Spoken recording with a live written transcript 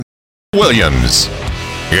Williams.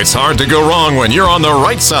 It's hard to go wrong when you're on the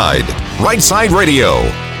right side. Right Side Radio.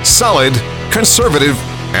 Solid, conservative,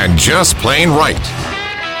 and just plain right.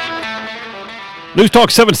 News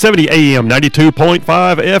Talk 770 AM, 92.5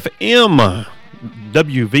 FM.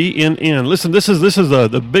 WVNN. Listen, this is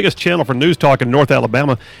the biggest channel for News Talk in North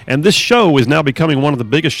Alabama, and this show is now becoming one of the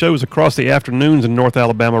biggest shows across the afternoons in North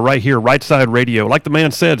Alabama right here, Right Side Radio. Like the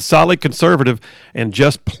man said, solid, conservative, and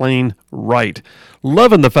just plain right.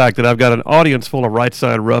 Loving the fact that I've got an audience full of right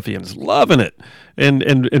side ruffians. Loving it.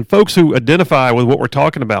 And folks who identify with what we're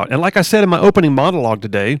talking about. And like I said in my opening monologue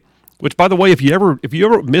today, which, by the way, if you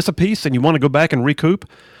ever miss a piece and you want to go back and recoup,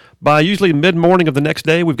 by usually mid-morning of the next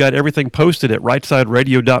day, we've got everything posted at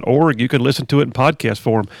rightsideradio.org. You can listen to it in podcast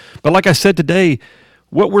form. But like I said today,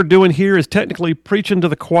 what we're doing here is technically preaching to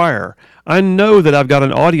the choir. I know that I've got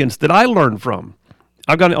an audience that I learned from.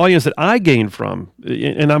 I've got an audience that I gained from.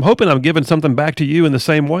 And I'm hoping I'm giving something back to you in the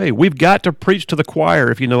same way. We've got to preach to the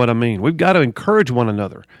choir, if you know what I mean. We've got to encourage one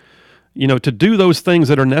another, to do those things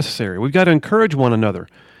that are necessary. We've got to encourage one another.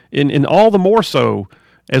 And all the more so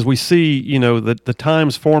as we see, the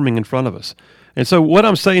times forming in front of us. And so what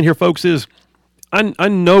I'm saying here, folks, is I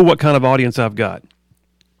know what kind of audience I've got.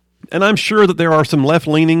 And I'm sure that there are some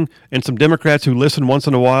left-leaning and some Democrats who listen once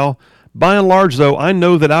in a while. By and large, though, I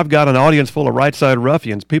know that I've got an audience full of right-side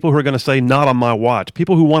ruffians, people who are going to say, not on my watch,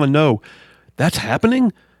 people who want to know, that's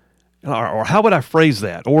happening? Or how would I phrase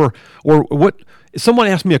that? Or what? If someone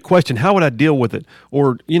asked me a question, how would I deal with it?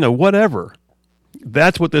 Or, whatever.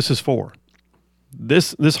 That's what this is for.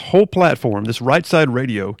 This whole platform, this Right Side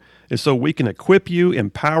Radio, is so we can equip you,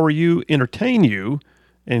 empower you, entertain you,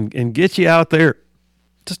 and get you out there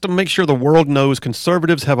just to make sure the world knows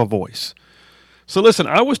conservatives have a voice. So listen,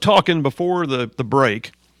 I was talking before the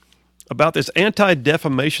break about this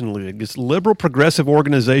Anti-Defamation League, this liberal progressive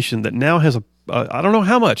organization that now has I don't know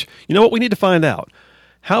how much. You know what? We need to find out.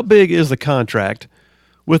 How big is the contract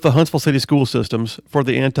with the Huntsville City School Systems for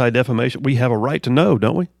the Anti-Defamation? We have a right to know,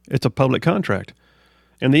 don't we? It's a public contract.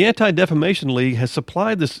 And the Anti-Defamation League has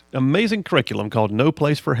supplied this amazing curriculum called No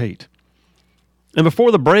Place for Hate. And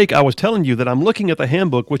before the break, I was telling you that I'm looking at the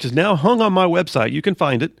handbook, which is now hung on my website. You can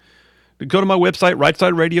find it. Go to my website,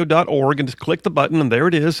 rightsideradio.org, and just click the button, and there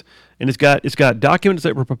it is. And it's got documents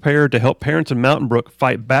that were prepared to help parents in Mountain Brook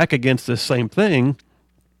fight back against this same thing.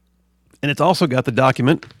 And it's also got the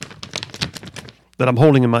document that I'm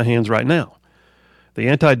holding in my hands right now. The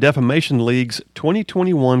Anti-Defamation League's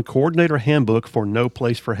 2021 Coordinator Handbook for No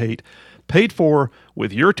Place for Hate, paid for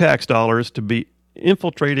with your tax dollars to be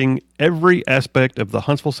infiltrating every aspect of the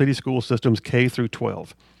Huntsville City School System's K through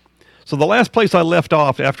 12. So the last place I left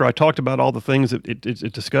off after I talked about all the things it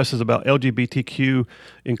discusses about LGBTQ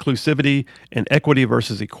inclusivity and equity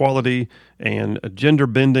versus equality and gender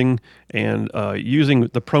bending and using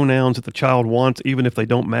the pronouns that the child wants even if they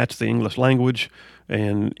don't match the English language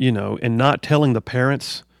and not telling the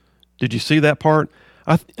parents. Did you see that part?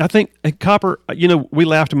 I think, Copper, we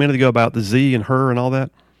laughed a minute ago about the Z and her and all that.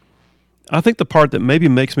 I think the part that maybe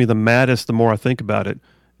makes me the maddest the more I think about it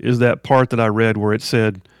is that part that I read where it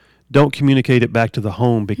said, don't communicate it back to the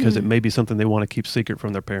home because it may be something they want to keep secret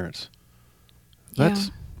from their parents. That's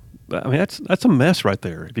a mess right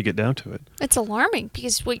there if you get down to it. It's alarming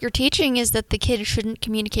because what you're teaching is that the kid shouldn't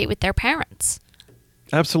communicate with their parents.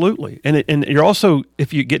 Absolutely. And you're also,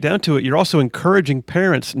 if you get down to it, you're also encouraging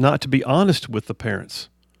parents not to be honest with the parents.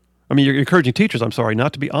 I mean, you're encouraging teachers,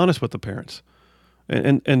 not to be honest with the parents.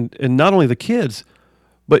 And not only the kids,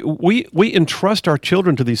 but we entrust our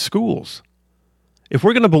children to these schools. If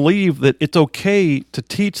we're going to believe that it's okay to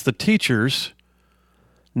teach the teachers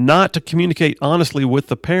not to communicate honestly with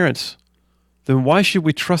the parents, then why should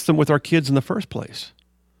we trust them with our kids in the first place?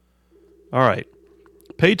 All right.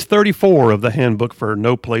 Page 34 of the handbook for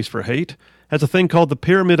No Place for Hate has a thing called the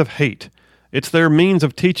Pyramid of Hate. It's their means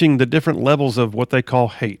of teaching the different levels of what they call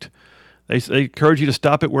hate. They encourage you to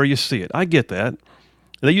stop it where you see it. I get that.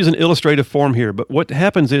 They use an illustrative form here, but what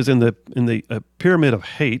happens is in the Pyramid of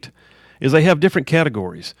Hate is they have different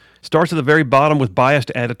categories. Starts at the very bottom with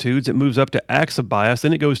biased attitudes. It moves up to acts of bias.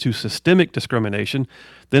 Then it goes to systemic discrimination,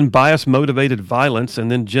 then bias-motivated violence,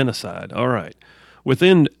 and then genocide. All right.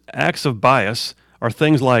 Within acts of bias are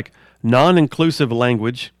things like non-inclusive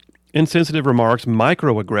language, insensitive remarks,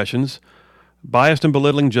 microaggressions, biased and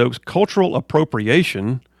belittling jokes, cultural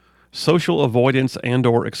appropriation, social avoidance, and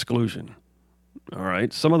or exclusion. All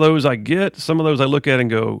right. Some of those I get. Some of those I look at and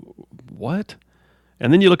go, what?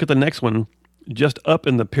 And then you look at the next one, just up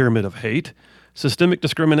in the pyramid of hate, systemic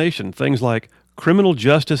discrimination, things like criminal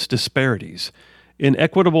justice disparities,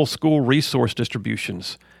 inequitable school resource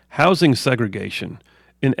distributions, housing segregation,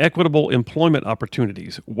 inequitable employment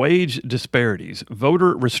opportunities, wage disparities,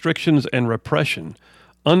 voter restrictions and repression,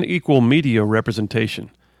 unequal media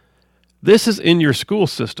representation. This is in your school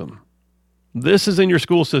system. This is in your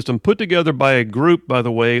school system, put together by a group, by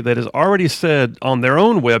the way, that has already said on their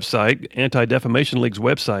own website, Anti-Defamation League's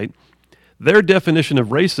website, their definition of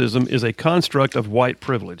racism is a construct of white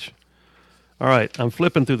privilege. All right, I'm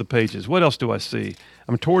flipping through the pages. What else do I see?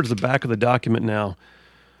 I'm towards the back of the document now.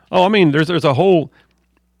 Oh, I mean, there's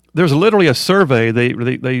literally a survey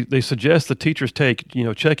they suggest the teachers take,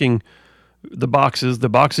 checking the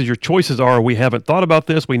boxes your choices are: we haven't thought about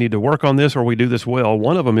this, we need to work on this, or we do this well.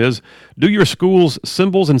 One of them is, do your school's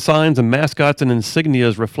symbols and signs and mascots and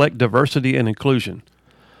insignias reflect diversity and inclusion?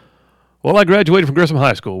 Well, I graduated from Grissom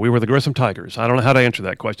High School. We were the Grissom Tigers. I don't know how to answer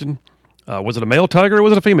that question. Was it a male tiger or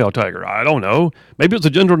was it a female tiger? I don't know. Maybe it was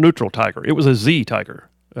a gender-neutral tiger. It was a Z tiger.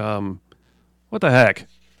 What the heck?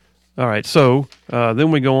 All right, so then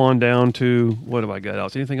we go on down to, what have I got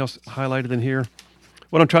else? Anything else highlighted in here?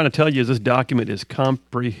 What I'm trying to tell you is this document is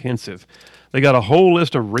comprehensive. They got a whole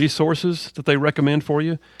list of resources that they recommend for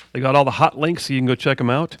you. They got all the hot links so you can go check them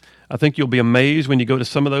out. I think you'll be amazed when you go to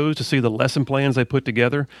some of those to see the lesson plans they put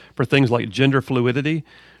together for things like gender fluidity.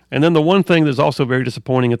 And then the one thing that's also very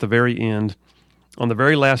disappointing at the very end, on the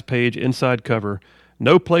very last page, inside cover,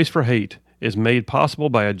 no place for hate is made possible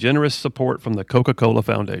by a generous support from the Coca-Cola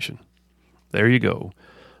Foundation. There you go.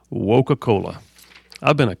 Woca-Cola.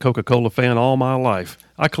 I've been a Coca-Cola fan all my life.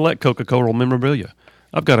 I collect Coca-Cola memorabilia.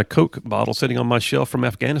 I've got a Coke bottle sitting on my shelf from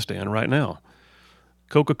Afghanistan right now.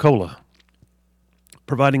 Coca-Cola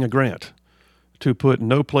providing a grant to put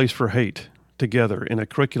No Place for Hate together in a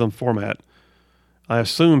curriculum format, I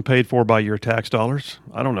assume paid for by your tax dollars.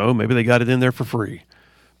 I don't know. Maybe they got it in there for free.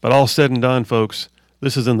 But all said and done, folks,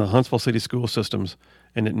 this is in the Huntsville City school systems,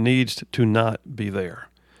 and it needs to not be there.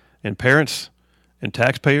 And parents and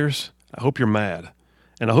taxpayers, I hope you're mad.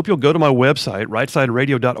 And I hope you'll go to my website,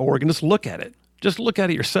 rightsideradio.org, and just look at it. Just look at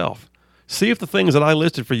it yourself. See if the things that I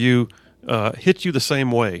listed for you hit you the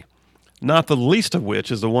same way. Not the least of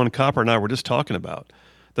which is the one Copper and I were just talking about.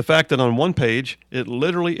 The fact that on one page, it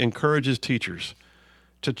literally encourages teachers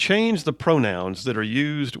to change the pronouns that are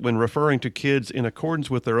used when referring to kids in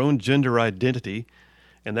accordance with their own gender identity.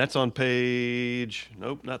 And that's on page,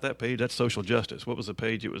 nope, not that page, that's social justice. What was the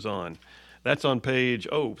page it was on? That's on page,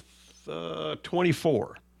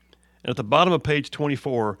 24. And at the bottom of page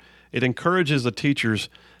 24, it encourages the teachers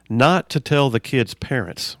not to tell the kids'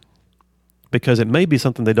 parents because it may be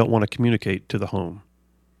something they don't want to communicate to the home.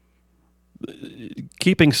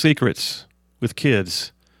 Keeping secrets with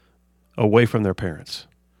kids away from their parents.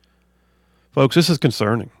 Folks, this is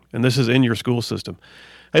concerning, and this is in your school system.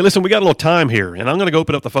 Hey, listen, we got a little time here, and I'm going to go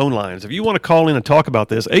open up the phone lines. If you want to call in and talk about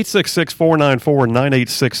this,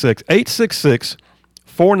 866-494-9866,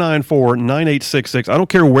 866-494-9866. I don't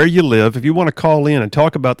care where you live. If you want to call in and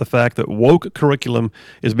talk about the fact that woke curriculum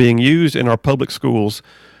is being used in our public schools,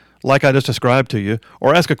 like I just described to you,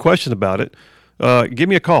 or ask a question about it, give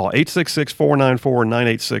me a call,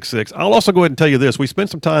 866-494-9866. I'll also go ahead and tell you this. We spent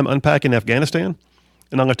some time unpacking Afghanistan,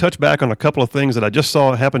 and I'm going to touch back on a couple of things that I just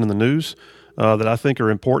saw happen in the news that I think are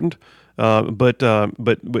important. But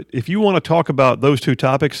if you want to talk about those two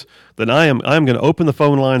topics, then I am going to open the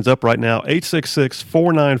phone lines up right now,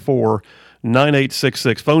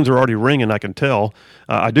 866-494-9866. Phones are already ringing, I can tell.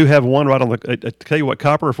 I do have one right on the, tell you what,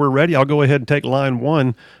 Copper, if we're ready, I'll go ahead and take line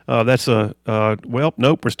one. Nope,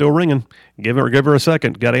 we're still ringing. Give her a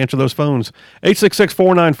second. Got to answer those phones.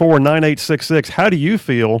 866-494-9866. How do you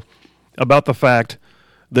feel about the fact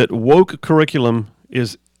that woke curriculum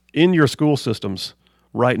is in your school systems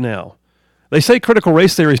right now? They say critical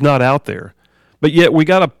race theory is not out there, but yet we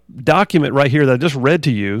got a document right here that I just read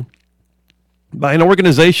to you by an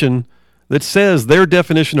organization that says their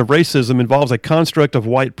definition of racism involves a construct of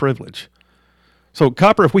white privilege. So,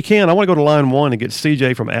 Copper, if we can, I want to go to line one and get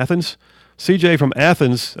CJ from Athens. CJ from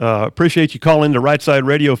Athens, appreciate you calling to Right Side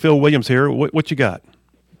Radio. Phil Williams here. What you got?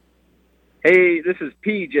 Hey, this is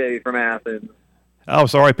PJ from Athens. Oh,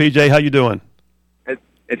 sorry, PJ. How you doing?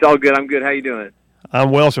 It's all good. I'm good. How you doing?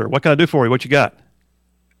 I'm well, sir. What can I do for you? What you got?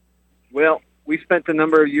 Well, we spent a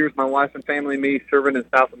number of years, my wife and family and me, serving in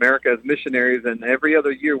South America as missionaries, and every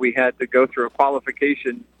other year we had to go through a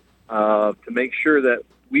qualification to make sure that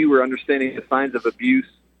we were understanding the signs of abuse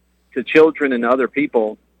to children and other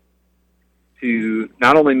people, to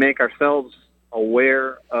not only make ourselves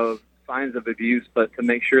aware of signs of abuse, but to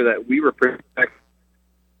make sure that we were protecting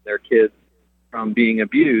their kids from being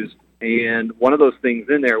abused. And one of those things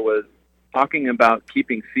in there was talking about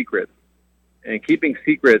keeping secrets. And keeping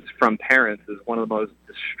secrets from parents is one of the most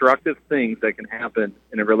destructive things that can happen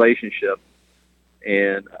in a relationship.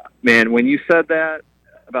 And man, when you said that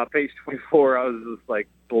about page 24, I was just like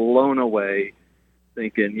blown away,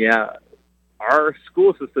 thinking, yeah, our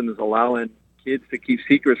school system is allowing kids to keep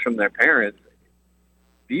secrets from their parents.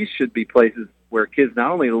 These should be places where kids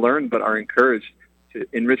not only learn but are encouraged to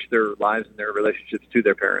enrich their lives and their relationships to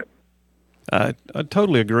their parents. I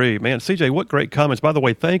totally agree, man. CJ, what great comments! By the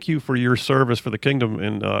way, thank you for your service for the kingdom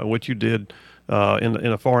and what you did in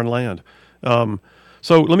a foreign land.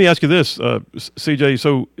 So let me ask you this, CJ.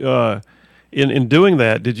 So in doing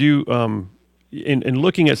that, did you in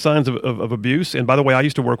looking at signs of abuse? And by the way, I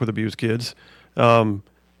used to work with abused kids. I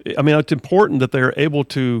mean, it's important that they're able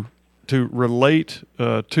to relate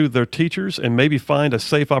to their teachers and maybe find a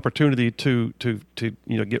safe opportunity to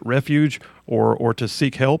get refuge or to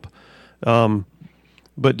seek help.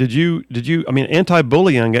 But did you? I mean,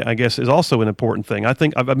 anti-bullying, I guess, is also an important thing. I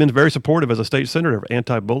think I've been very supportive as a state senator of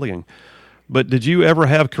anti-bullying. But did you ever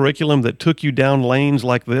have curriculum that took you down lanes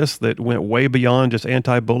like this that went way beyond just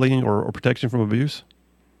anti-bullying or protection from abuse?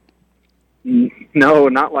 No,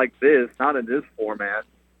 not like this. Not in this format.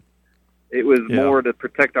 It was more to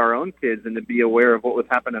protect our own kids and to be aware of what was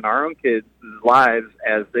happening in our own kids' lives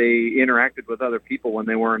as they interacted with other people when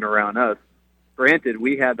they weren't around us. Granted,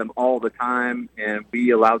 we had them all the time, and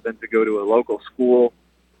we allowed them to go to a local school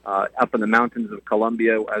up in the mountains of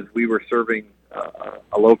Colombia as we were serving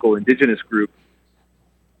a local indigenous group.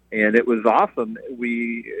 And it was awesome.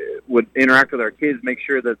 We would interact with our kids, make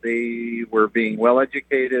sure that they were being well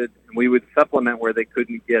educated, and we would supplement where they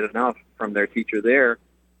couldn't get enough from their teacher there.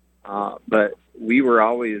 But we were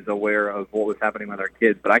always aware of what was happening with our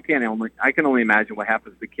kids. But I can only imagine what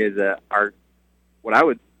happens to kids that are what I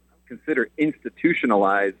would consider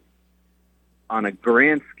institutionalized on a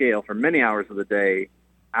grand scale for many hours of the day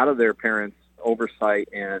out of their parents' oversight,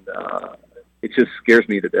 and it just scares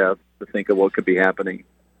me to death to think of what could be happening.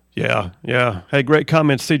 Yeah. Hey, great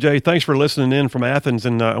comments, CJ. Thanks for listening in from Athens,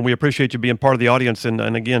 and we appreciate you being part of the audience.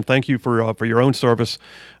 And again, thank you for your own service.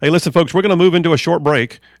 Hey, listen, folks, we're going to move into a short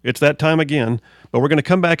break. It's that time again, but we're going to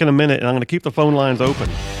come back in a minute, and I'm going to keep the phone lines open.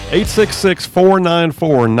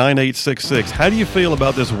 866-494-9866. How do you feel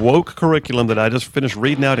about this woke curriculum that I just finished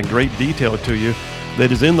reading out in great detail to you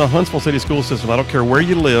that is in the Huntsville City School System? I don't care where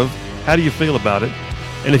you live. How do you feel about it?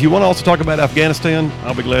 And if you want to also talk about Afghanistan,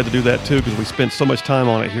 I'll be glad to do that too, because we spent so much time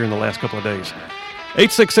on it here in the last couple of days.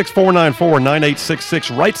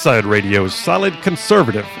 866-494-9866, Right Side Radio, solid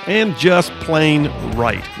conservative and just plain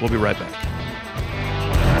right. We'll be right back.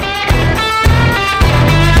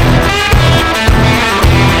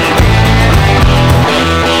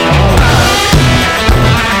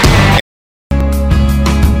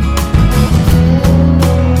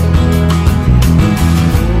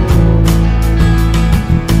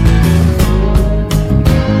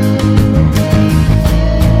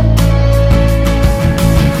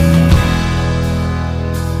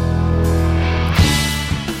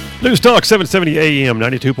 News Talk 770 AM,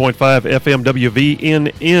 92.5 FM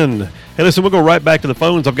WVNN. Hey, listen, we'll go right back to the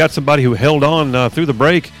phones. I've got somebody who held on through the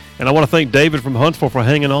break, and I want to thank David from Huntsville for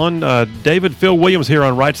hanging on. David, Phil Williams here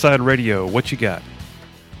on Right Side Radio. What you got?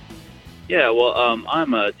 Yeah, well,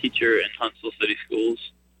 I'm a teacher in Huntsville City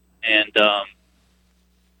Schools, and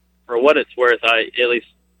for what it's worth, at least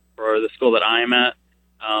for the school that I am at,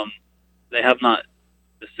 they have not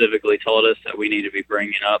specifically told us that we need to be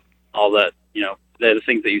bringing up all that, the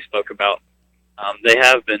things that you spoke about. They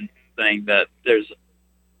have been saying that there's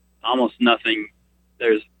almost nothing,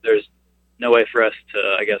 there's no way for us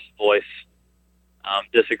to, I guess, voice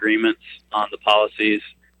disagreements on the policies.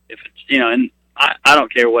 If and I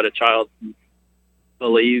don't care what a child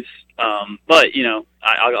believes, but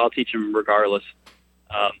I'll teach them regardless.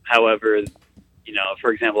 However,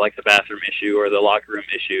 for example, like the bathroom issue or the locker room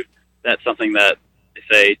issue, that's something that they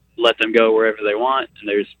say let them go wherever they want, and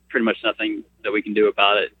there's pretty much nothing that we can do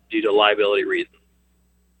about it due to liability reasons.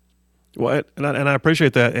 Well, and I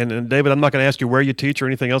appreciate that. And David, I'm not going to ask you where you teach or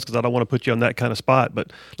anything else because I don't want to put you on that kind of spot.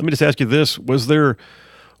 But let me just ask you this: was there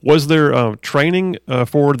training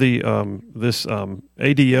for the this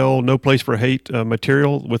ADL No Place for Hate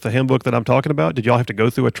material with the handbook that I'm talking about? Did y'all have to go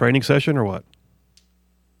through a training session or what?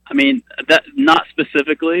 I mean, that not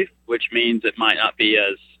specifically, which means it might not be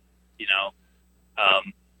as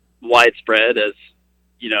widespread as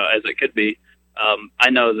it could be. I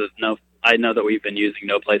know that we've been using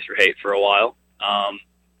No Place for Hate for a while,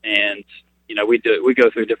 and we go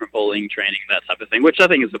through different bullying training, that type of thing, which I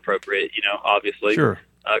think is appropriate. Obviously, sure,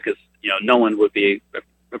 because no one would be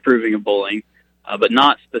approving of bullying, but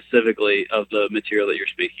not specifically of the material that you're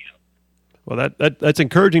speaking of. Well, that's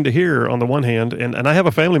encouraging to hear on the one hand, and I have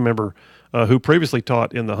a family member who previously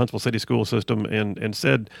taught in the Huntsville City school system and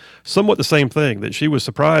said somewhat the same thing, that she was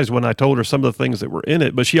surprised when I told her some of the things that were in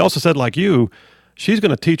it, but she also said, like you, she's going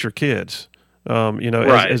to teach her kids,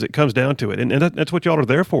 Right. as it comes down to it. And that's what y'all are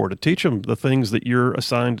there for, to teach them the things that you're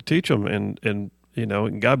assigned to teach them, and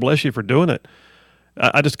God bless you for doing it.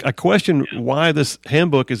 I question why this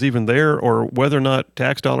handbook is even there, or whether or not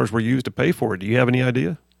tax dollars were used to pay for it. Do you have any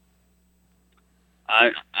idea?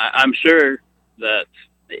 I'm sure that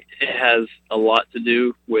it has a lot to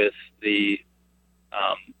do with the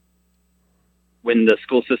when the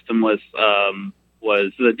school system was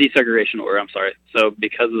the desegregation order. I'm sorry. So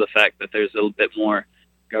because of the fact that there's a little bit more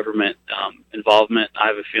government involvement, I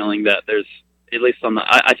have a feeling that there's, at least on the,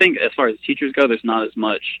 I think as far as teachers go, there's not as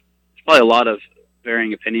much. There's probably a lot of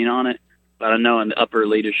varying opinion on it, but I know in the upper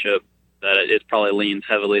leadership that it probably leans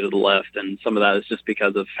heavily to the left, and some of that is just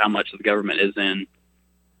because of how much the government is in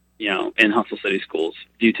Huntsville City schools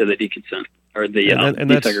due to the deconsent or the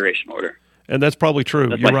desegregation order. And that's probably true.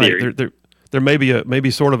 That's You're my right. theory. There may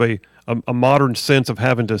be sort of a modern sense of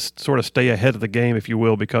having to sort of stay ahead of the game, if you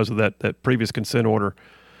will, because of that previous consent order.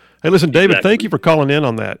 Hey, listen, David, Exactly. thank you for calling in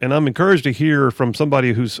on that. And I'm encouraged to hear from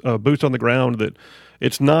somebody who's boots on the ground that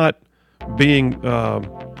it's not being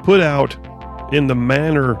put out in the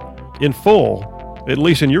manner in full, at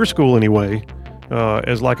least in your school anyway,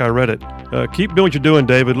 as like I read it. Keep doing what you're doing,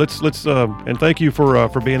 David. Let's and thank you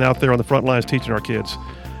for being out there on the front lines teaching our kids.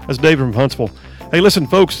 That's David from Huntsville. Hey, listen,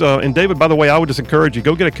 folks, and David, by the way, I would just encourage you,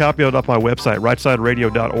 go get a copy of it off my website,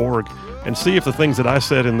 rightsideradio.org, and see if the things that I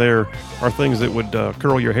said in there are things that would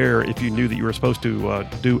curl your hair if you knew that you were supposed to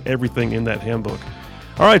do everything in that handbook.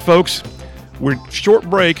 All right, folks, we're short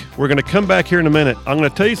break. We're going to come back here in a minute. I'm going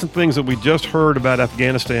to tell you some things that we just heard about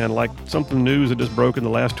Afghanistan, like something news that just broke in the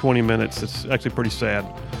last 20 minutes. It's actually pretty sad.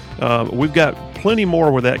 We've got plenty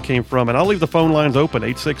more where that came from, and I'll leave the phone lines open,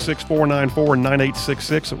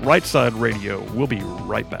 866-494-9866, Right Side Radio. We'll be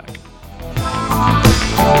right back.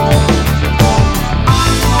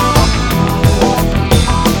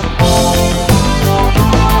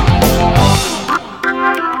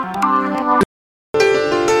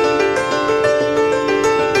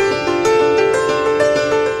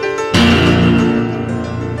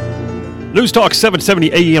 News Talk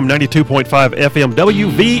 770 AM, 92.5 FM,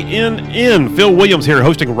 WVNN. Phil Williams here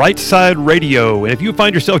hosting Right Side Radio. And if you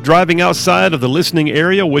find yourself driving outside of the listening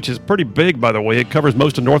area, which is pretty big, by the way, it covers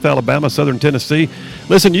most of North Alabama, southern Tennessee,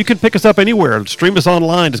 listen, you can pick us up anywhere. Stream us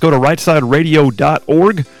online. Just go to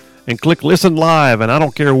rightsideradio.org and click Listen Live. And I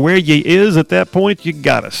don't care where you is at that point, you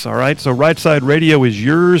got us, all right? So Right Side Radio is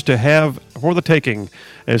yours to have for the taking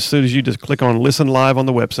as soon as you just click on Listen Live on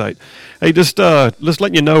the website. Hey, just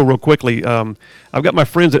letting you know real quickly, I've got my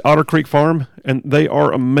friends at Otter Creek Farm, and they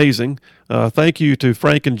are amazing. Thank you to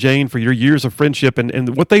Frank and Jane for your years of friendship,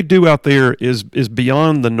 and what they do out there is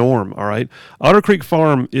beyond the norm, all right? Otter Creek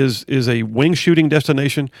Farm is a wing shooting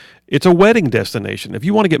destination. It's a wedding destination. If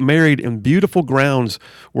you want to get married in beautiful grounds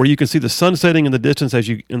where you can see the sun setting in the distance as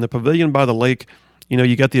you in the pavilion by the lake,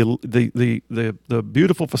 you got the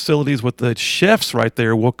beautiful facilities with the chefs right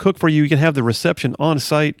there will cook for you. You can have the reception on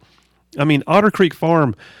site. I mean, Otter Creek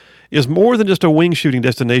Farm is more than just a wing shooting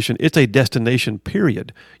destination. It's a destination,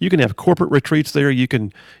 period. You can have corporate retreats there. You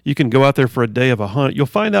can go out there for a day of a hunt. You'll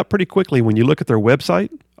find out pretty quickly when you look at their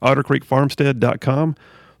website, ottercreekfarmstead.com.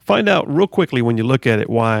 Find out real quickly when you look at it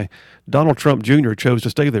why Donald Trump Jr. chose to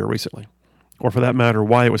stay there recently, or for that matter,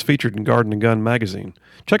 why it was featured in Garden and Gun magazine.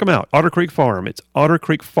 Check them out, Otter Creek Farm. It's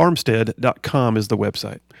ottercreekfarmstead.com is the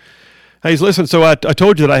website. Hey, listen, so I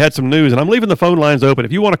told you that I had some news, and I'm leaving the phone lines open.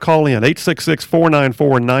 If you want to call in,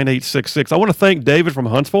 866-494-9866. I want to thank David from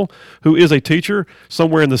Huntsville, who is a teacher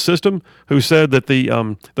somewhere in the system, who said that the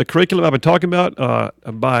curriculum I've been talking about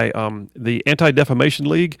by the Anti-Defamation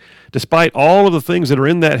League, despite all of the things that are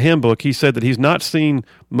in that handbook, he said that he's not seen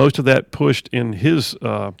most of that pushed in his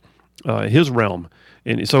realm.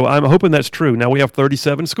 And so I'm hoping that's true. Now, we have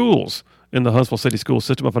 37 schools in the Huntsville City school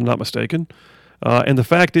system, if I'm not mistaken. And the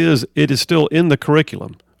fact is, it is still in the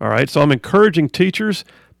curriculum, all right? So I'm encouraging teachers,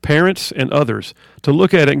 parents, and others to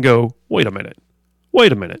look at it and go, wait a minute.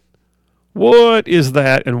 What is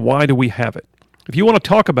that, and why do we have it? If you want to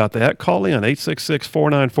talk about that, call in,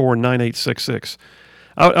 866-494-9866.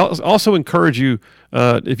 I'll also encourage you,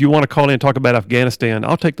 if you want to call in and talk about Afghanistan,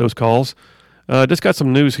 I'll take those calls. Just got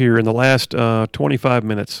some news here in the last 25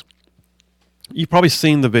 minutes. You've probably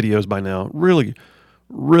seen the videos by now. Really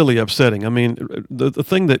upsetting. I mean, the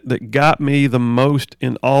thing that got me the most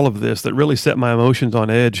in all of this, that really set my emotions on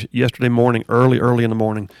edge yesterday morning, early in the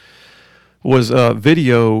morning, was a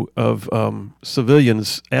video of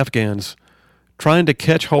civilians, Afghans, trying to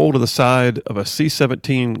catch hold of the side of a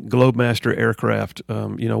C-17 Globemaster aircraft,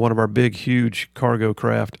 one of our big, huge cargo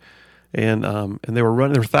craft. And they were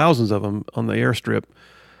running, there were thousands of them on the airstrip,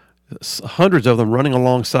 hundreds of them running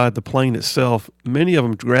alongside the plane itself, many of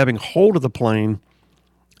them grabbing hold of the plane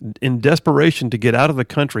in desperation to get out of the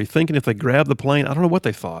country, thinking if they grabbed the plane, I don't know what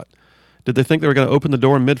they thought. Did they think they were going to open the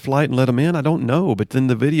door in mid-flight and let them in? I don't know. But then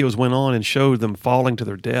the videos went on and showed them falling to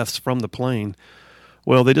their deaths from the plane.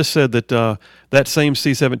 Well, they just said that that same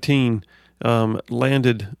C-17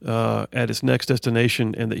 landed at its next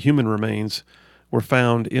destination, and that human remains were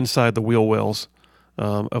found inside the wheel wells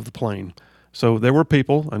of the plane. So there were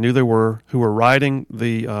people, I knew there were, who were riding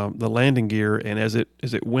the landing gear, and as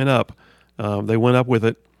it went up, they went up with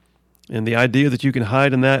it. And the idea that you can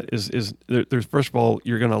hide in that is there's first of all,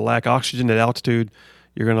 you're going to lack oxygen at altitude.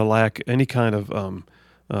 You're going to lack any kind of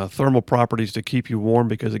thermal properties to keep you warm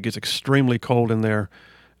because it gets extremely cold in there.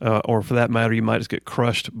 Or for that matter, you might just get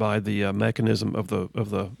crushed by the mechanism of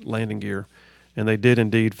the landing gear. And they did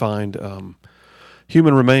indeed find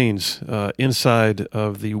human remains inside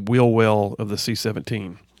of the wheel well of the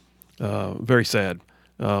C-17. Very sad.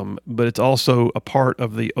 But it's also a part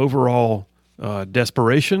of the overall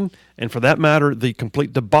desperation, and for that matter, the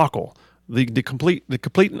complete debacle, the complete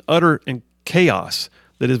and utter and chaos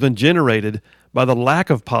that has been generated by the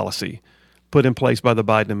lack of policy put in place by the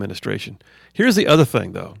Biden administration. Here's the other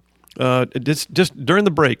thing, though. Just during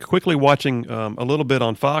the break, quickly watching a little bit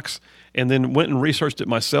on Fox, and then went and researched it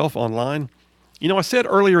myself online. I said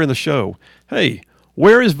earlier in the show, hey,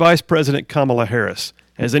 where is Vice President Kamala Harris?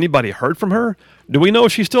 Has anybody heard from her? Do we know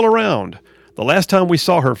if she's still around? The last time we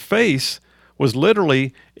saw her face was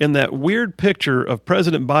literally in that weird picture of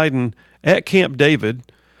President Biden at Camp David,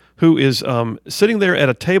 who is sitting there at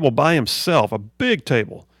a table by himself, a big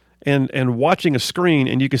table, and watching a screen,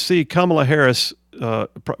 and you can see Kamala Harris,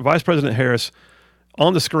 Vice President Harris,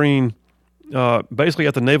 on the screen, basically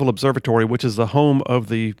at the Naval Observatory, which is the home of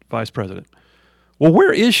the Vice President. Well,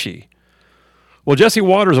 where is she? Well, Jesse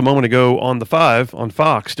Waters a moment ago on the 5 on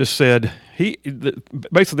Fox just said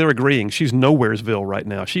basically they're agreeing she's nowheresville right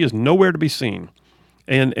now. She is nowhere to be seen,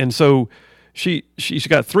 and so she's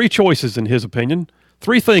got 3 choices in his opinion.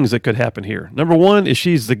 3 things that could happen here. Number 1 is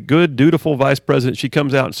she's the good, dutiful vice president. She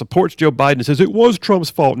comes out and supports Joe Biden and says it was Trump's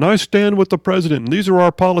fault, and I stand with the president, and these are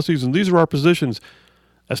our policies, and these are our positions.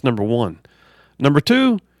 That's number 1. Number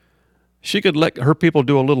 2. She could let her people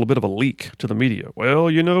do a little bit of a leak to the media. Well,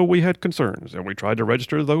 we had concerns, and we tried to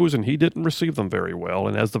register those, and he didn't receive them very well.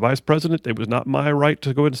 And as the vice president, it was not my right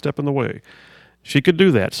to go ahead and step in the way. She could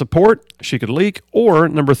do that. Support, she could leak. Or,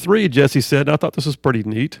 number 3, Jesse said, and I thought this was pretty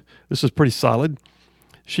neat, this is pretty solid,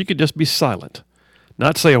 she could just be silent,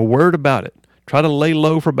 not say a word about it, try to lay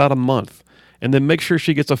low for about a month, and then make sure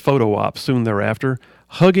she gets a photo op soon thereafter,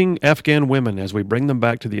 hugging Afghan women as we bring them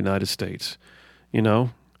back to the United States.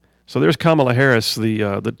 So there's Kamala Harris,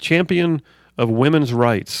 the champion of women's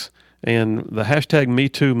rights and the hashtag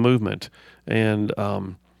 #MeToo movement, and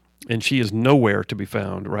she is nowhere to be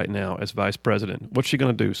found right now as vice president. What's she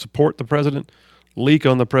going to do? Support the president, leak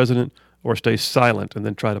on the president, or stay silent and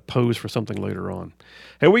then try to pose for something later on?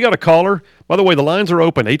 Hey, we got a caller. By the way, the lines are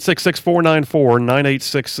open,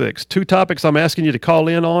 866-494-9866. 2 topics I'm asking you to call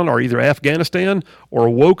in on are either Afghanistan or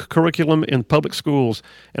woke curriculum in public schools.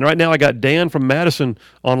 And right now I got Dan from Madison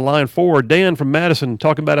on line 4. Dan from Madison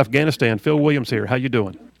talking about Afghanistan. Phil Williams here. How you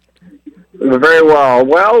doing? Very well.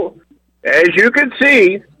 Well, as you can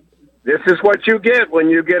see, this is what you get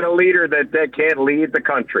when you get a leader that can't lead the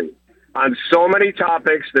country. On so many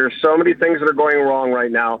topics, there's so many things that are going wrong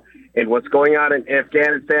right now, and what's going on in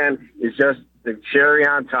Afghanistan is just the cherry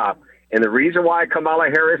on top. And the reason why Kamala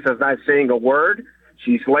Harris is not saying a word,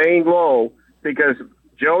 she's laying low because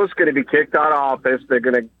Joe's going to be kicked out of office. They're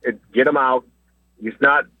going to get him out. He's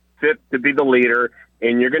not fit to be the leader,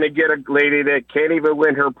 and you're going to get a lady that can't even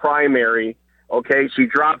win her primary. Okay, she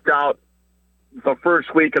dropped out the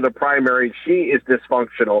first week of the primary. She is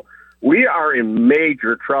dysfunctional. We are in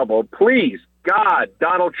major trouble. Please, God,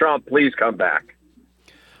 Donald Trump, please come back.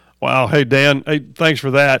 Wow. Hey, Dan, hey, thanks for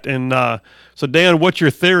that. And so, Dan, what's your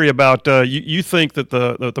theory about you think that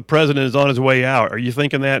the president is on his way out? Are you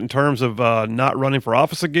thinking that in terms of not running for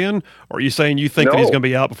office again? Or are you saying you think that he's going to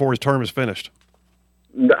be out before his term is finished?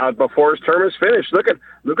 Before his term is finished. Look at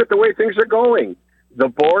the way things are going. The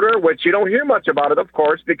border, which you don't hear much about it, of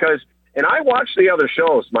course, because, and I watch the other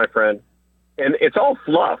shows, my friend, and it's all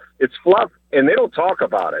fluff. It's fluff, and they don't talk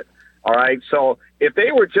about it. All right? So if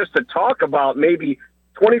they were just to talk about maybe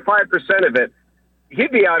 25% of it,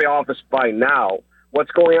 he'd be out of office by now.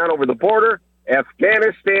 What's going on over the border,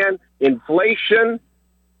 Afghanistan, inflation,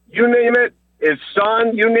 you name it, his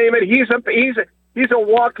son, you name it. He's a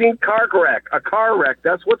walking car wreck. A car wreck.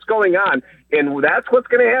 That's what's going on, and that's what's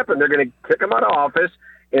going to happen. They're going to kick him out of office,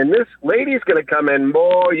 and this lady's going to come in.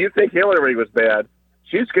 Boy, you think Hillary was bad?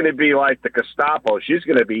 She's going to be like the Gestapo. She's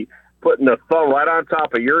going to be putting the thumb right on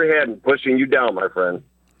top of your head and pushing you down, my friend.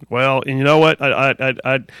 Well, and you know what?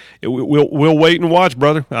 We'll wait and watch,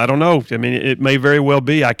 brother. I don't know. I mean, it may very well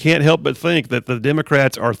be. I can't help but think that the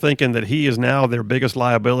Democrats are thinking that he is now their biggest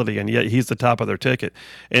liability, and yet he's the top of their ticket.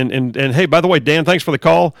 And hey, by the way, Dan, thanks for the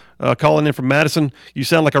call. Calling in from Madison. You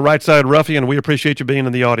sound like a right side ruffian. We appreciate you being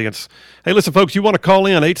in the audience. Hey, listen, folks, you want to call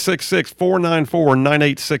in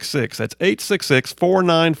 866-494-9866. That's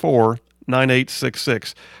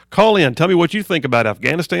 866-494-9866. Call in. Tell me what you think about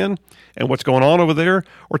Afghanistan and what's going on over there,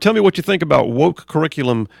 or tell me what you think about woke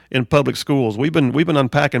curriculum in public schools. We've been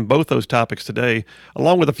unpacking both those topics today,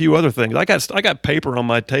 along with a few other things. I got paper on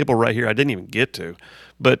my table right here I didn't even get to,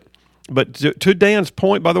 but to Dan's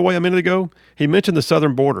point, by the way, a minute ago, he mentioned the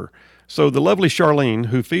southern border. So the lovely Charlene,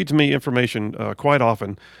 who feeds me information quite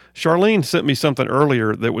often, Charlene sent me something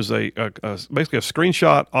earlier that was basically a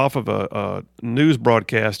screenshot off of a news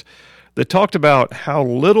broadcast that talked about how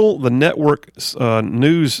little the network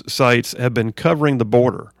news sites have been covering the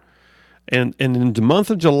border. And in the month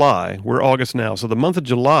of July, we're August now, so the month of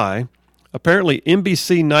July, apparently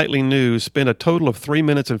NBC Nightly News spent a total of 3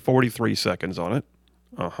 minutes and 43 seconds on it.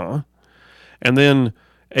 And then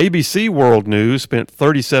ABC World News spent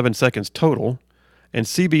 37 seconds total, and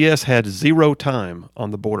CBS had 0 time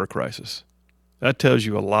on the border crisis. That tells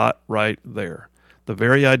you a lot right there. The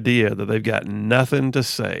very idea that they've got nothing to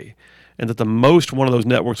say, and that the most one of those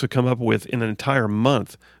networks would come up with in an entire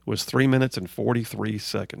month was 3 minutes and 43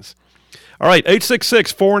 seconds. All right,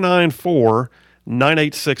 866-494-9866.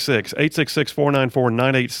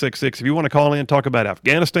 866-494-9866. If you want to call in, talk about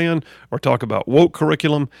Afghanistan or talk about woke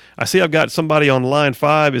curriculum. I see I've got somebody on line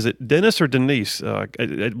 5. Is it Dennis or Denise? I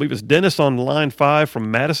believe it's Dennis on line 5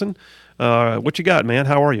 from Madison. What you got, man?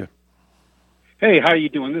 How are you? Hey, how you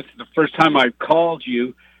doing? This is the first time I've called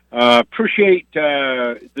you. Appreciate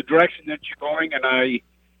the direction that you're going, and I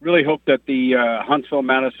really hope that the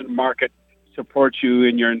Huntsville-Madison market supports you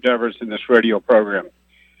in your endeavors in this radio program.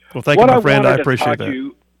 Well, thank you, my friend. I appreciate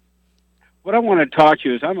that. What I want to talk to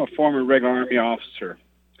you is I'm a former regular Army officer,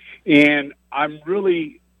 and I'm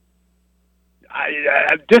really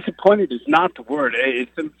disappointed is not the word.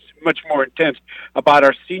 It's much more intense about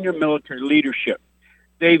our senior military leadership.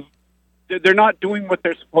 They're not doing what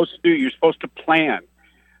they're supposed to do. You're supposed to plan.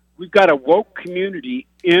 We've got a woke community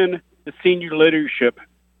in the senior leadership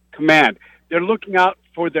command. They're looking out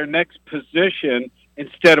for their next position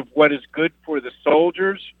instead of what is good for the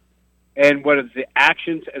soldiers and what is the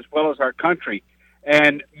actions as well as our country.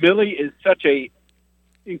 And Milley is such a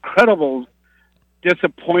incredible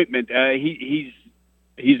disappointment. He's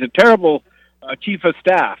a terrible chief of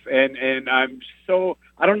staff, and I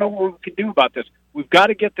don't know what we can do about this. We've got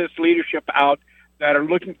to get this leadership out that are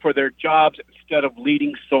looking for their jobs instead of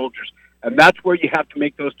leading soldiers. And that's where you have to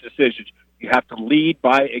make those decisions. You have to lead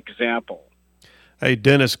by example. Hey,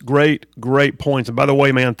 Dennis, great points. And by the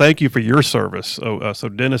way, man, thank you for your service. So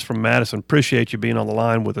Dennis from Madison, appreciate you being on the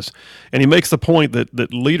line with us. And he makes the point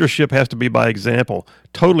that leadership has to be by example.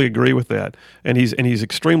 Totally agree with that. And he's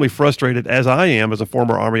extremely frustrated, as I am as a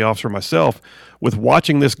former Army officer myself, with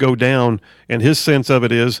watching this go down. And his sense of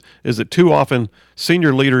it is that too often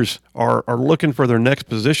senior leaders are looking for their next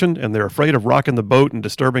position, and they're afraid of rocking the boat and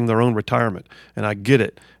disturbing their own retirement. And I get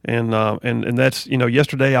it. And that's,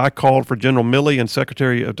 yesterday I called for General Milley and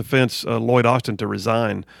Secretary of Defense Lloyd Austin to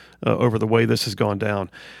resign over the way this has gone down.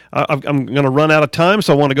 I'm going to run out of time,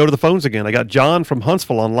 so I want to go to the phones again. I got John from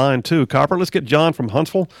Huntsville on line 2. Copper, let's get John from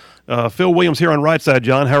Huntsville. Phil Williams here on right side.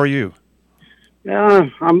 John, how are you?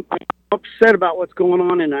 I'm upset about what's going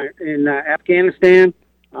on in Afghanistan.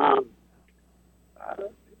 I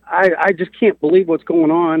just can't believe what's going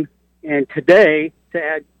on. And today,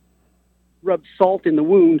 to rub salt in the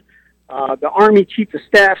wound, the Army Chief of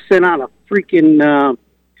Staff sent out a freaking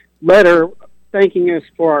letter thanking us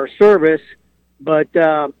for our service, but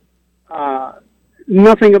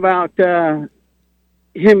nothing about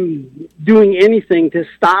him doing anything to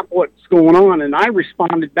stop what's going on. And I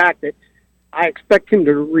responded back that I expect him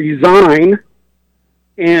to resign,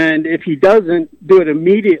 and if he doesn't do it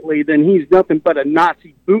immediately, then he's nothing but a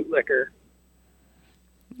Nazi bootlicker.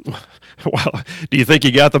 Well, do you think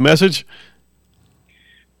he got the message?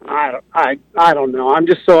 I don't know. I'm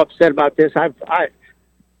just so upset about this. I've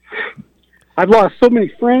lost so many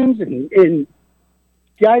friends and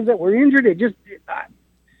guys that were injured.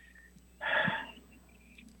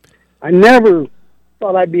 I never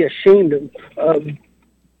thought I'd be ashamed of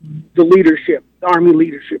the leadership, the Army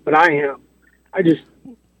leadership, but I am.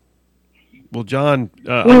 Well, John,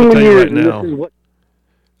 I'm going to tell you right now.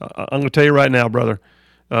 I'm going to tell you right now, brother.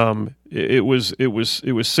 It was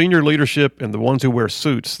senior leadership and the ones who wear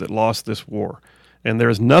suits that lost this war. And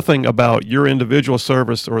there's nothing about your individual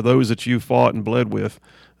service or those that you fought and bled with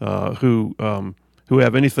who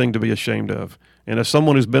have anything to be ashamed of. And as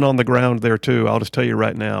someone who's been on the ground there too, I'll just tell you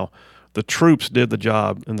right now, the troops did the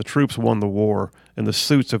job, and the troops won the war, and the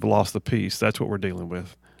suits have lost the peace. That's what we're dealing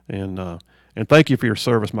with. And thank you for your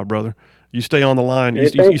service, my brother. You stay on the line.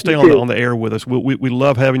 You stay on the air with us. We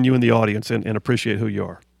love having you in the audience and appreciate who you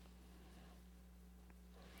are.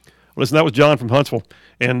 Listen, that was John from Huntsville.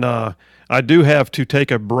 And I do have to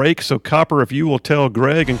take a break. So, Copper, if you will tell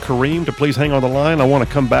Greg and Kareem to please hang on the line, I want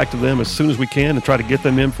to come back to them as soon as we can and try to get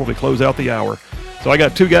them in before we close out the hour. So I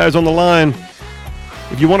got two guys on the line.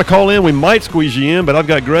 If you want to call in, we might squeeze you in, but I've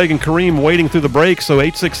got Greg and Kareem waiting through the break. So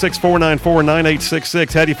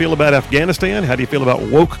 866-494-9866. How do you feel about Afghanistan? How do you feel about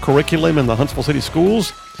woke curriculum in the Huntsville City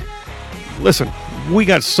schools? Listen, we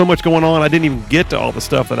got so much going on, I didn't even get to all the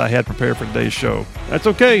stuff that I had prepared for today's show. That's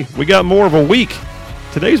okay. We got more of a week.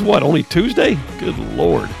 Today's what, only Tuesday? Good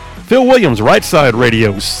Lord. Phil Williams, Right Side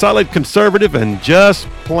Radio, solid conservative and just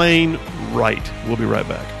plain right. We'll be right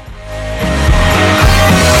back.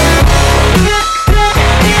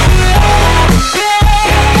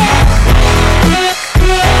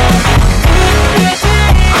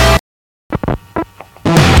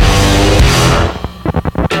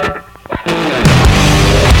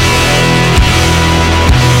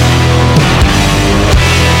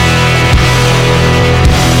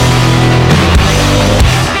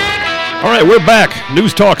 All right, we're back.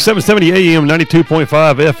 News Talk, 770 AM, 92.5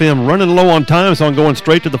 FM. Running low on time, so I'm going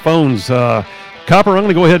straight to the phones. Copper, I'm going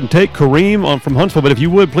to go ahead and take Kareem from Huntsville, but if you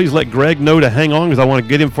would, please let Greg know to hang on because I want to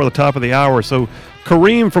get him for the top of the hour. So,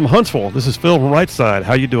 Kareem from Huntsville, this is Phil from Right Side.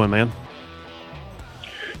 How you doing, man?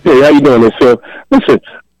 Hey, how you doing, Phil? Listen,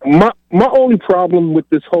 my only problem with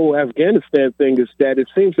this whole Afghanistan thing is that it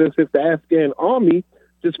seems as if the Afghan army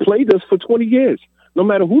just played us for 20 years, no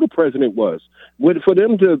matter who the president was. For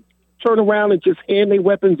them to turn around and just hand their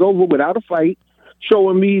weapons over without a fight,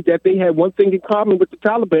 showing me that they had one thing in common with the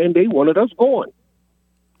Taliban. They wanted us gone.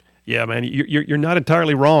 Yeah, man, you're not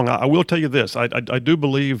entirely wrong. I will tell you this. I do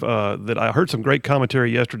believe that I heard some great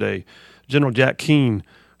commentary yesterday. General Jack Keane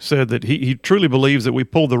said that he truly believes that we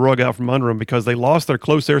pulled the rug out from under them because they lost their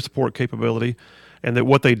close air support capability and that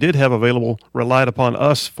what they did have available relied upon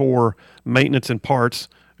us for maintenance and parts,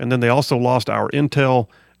 and then they also lost our intel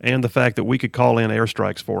and the fact that we could call in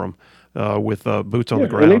airstrikes for them with boots on the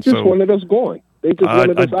ground. And they just wanted us going. They just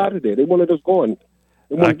wanted us out of there. They wanted us going.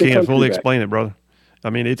 I can't fully explain it, brother. I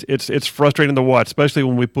mean, it's frustrating to watch, especially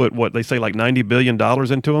when we put what they say like $90 billion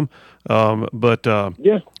into them.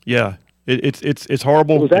 Yeah, it's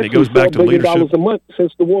horrible. It goes back to leadership. $4 billion a month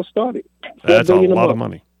since the war started. That's a lot of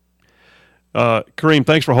money. Kareem,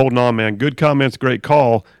 thanks for holding on, man. Good comments, great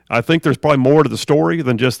call. I think there's probably more to the story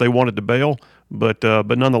than just they wanted to bail, but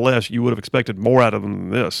nonetheless, you would have expected more out of them than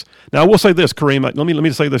this. Now, I will say this, Kareem. Let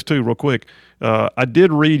me say this too, real quick. I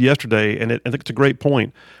did read yesterday, and I think it's a great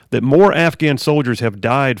point, that more Afghan soldiers have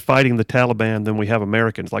died fighting the Taliban than we have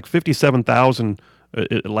Americans. Like 57,000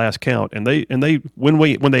 at last count, and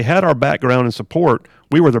when they had our background and support,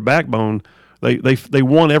 we were their backbone. They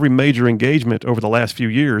won every major engagement over the last few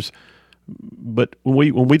years. But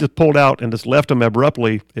when we just pulled out and just left them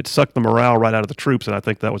abruptly, it sucked the morale right out of the troops, and I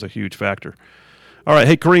think that was a huge factor. All right,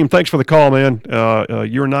 hey, Kareem, thanks for the call, man.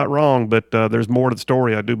 You're not wrong, but there's more to the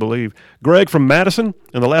story, I do believe. Greg from Madison,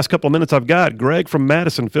 in the last couple of minutes I've got, Greg from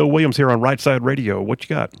Madison, Phil Williams here on Right Side Radio. What you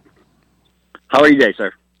got? How are you today,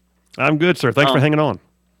 sir? I'm good, sir. Thanks for hanging on.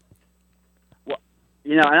 Well,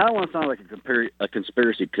 and I don't want to sound like a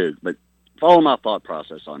conspiracy kook, but follow my thought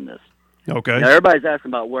process on this. Okay. Now, everybody's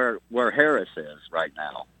asking about where Harris is right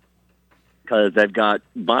now because they've got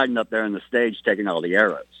Biden up there on the stage taking all the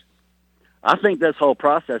arrows. I think this whole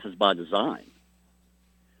process is by design.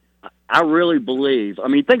 I really believe,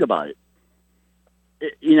 think about it.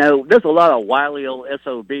 There's a lot of wily old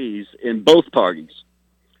SOBs in both parties.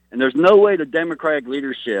 And there's no way the Democratic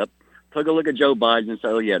leadership took a look at Joe Biden and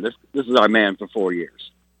said, oh, yeah, this is our man for 4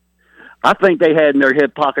 years. I think they had in their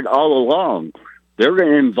hip pocket all along, they're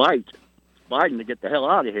going to invite Biden to get the hell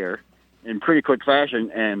out of here in pretty quick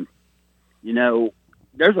fashion. And,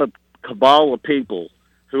 there's a cabal of people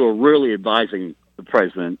who are really advising the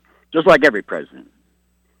president, just like every president,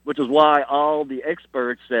 which is why all the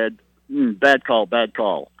experts said, bad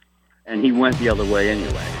call. And he went the other way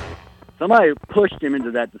anyway. Somebody pushed him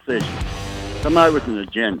into that decision. Somebody with an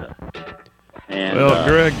agenda. And, well,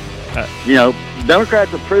 Greg,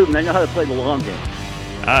 Democrats have proven they know how to play the long game,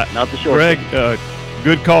 not the short Greg, game.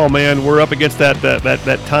 Good call, man. We're up against that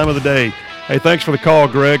time of the day. Hey, thanks for the call,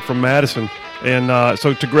 Greg from Madison. And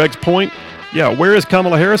so to Greg's point, where is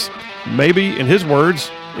Kamala Harris? Maybe, in his words,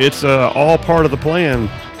 it's all part of the plan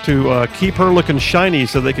to keep her looking shiny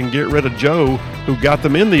so they can get rid of Joe, who got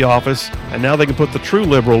them in the office, and now they can put the true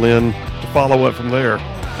liberal in to follow up from there.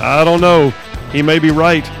 I don't know. He may be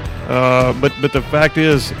right. But the fact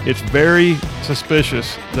is, it's very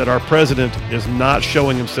suspicious that our president is not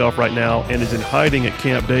showing himself right now and is in hiding at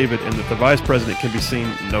Camp David, and that the vice president can be seen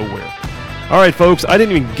nowhere. All right, folks, I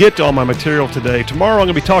didn't even get to all my material today. Tomorrow I'm going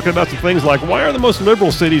to be talking about some things like, why are the most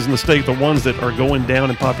liberal cities in the state the ones that are going down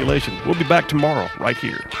in population? We'll be back tomorrow right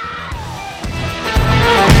here.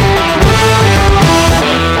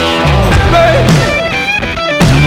 Hey!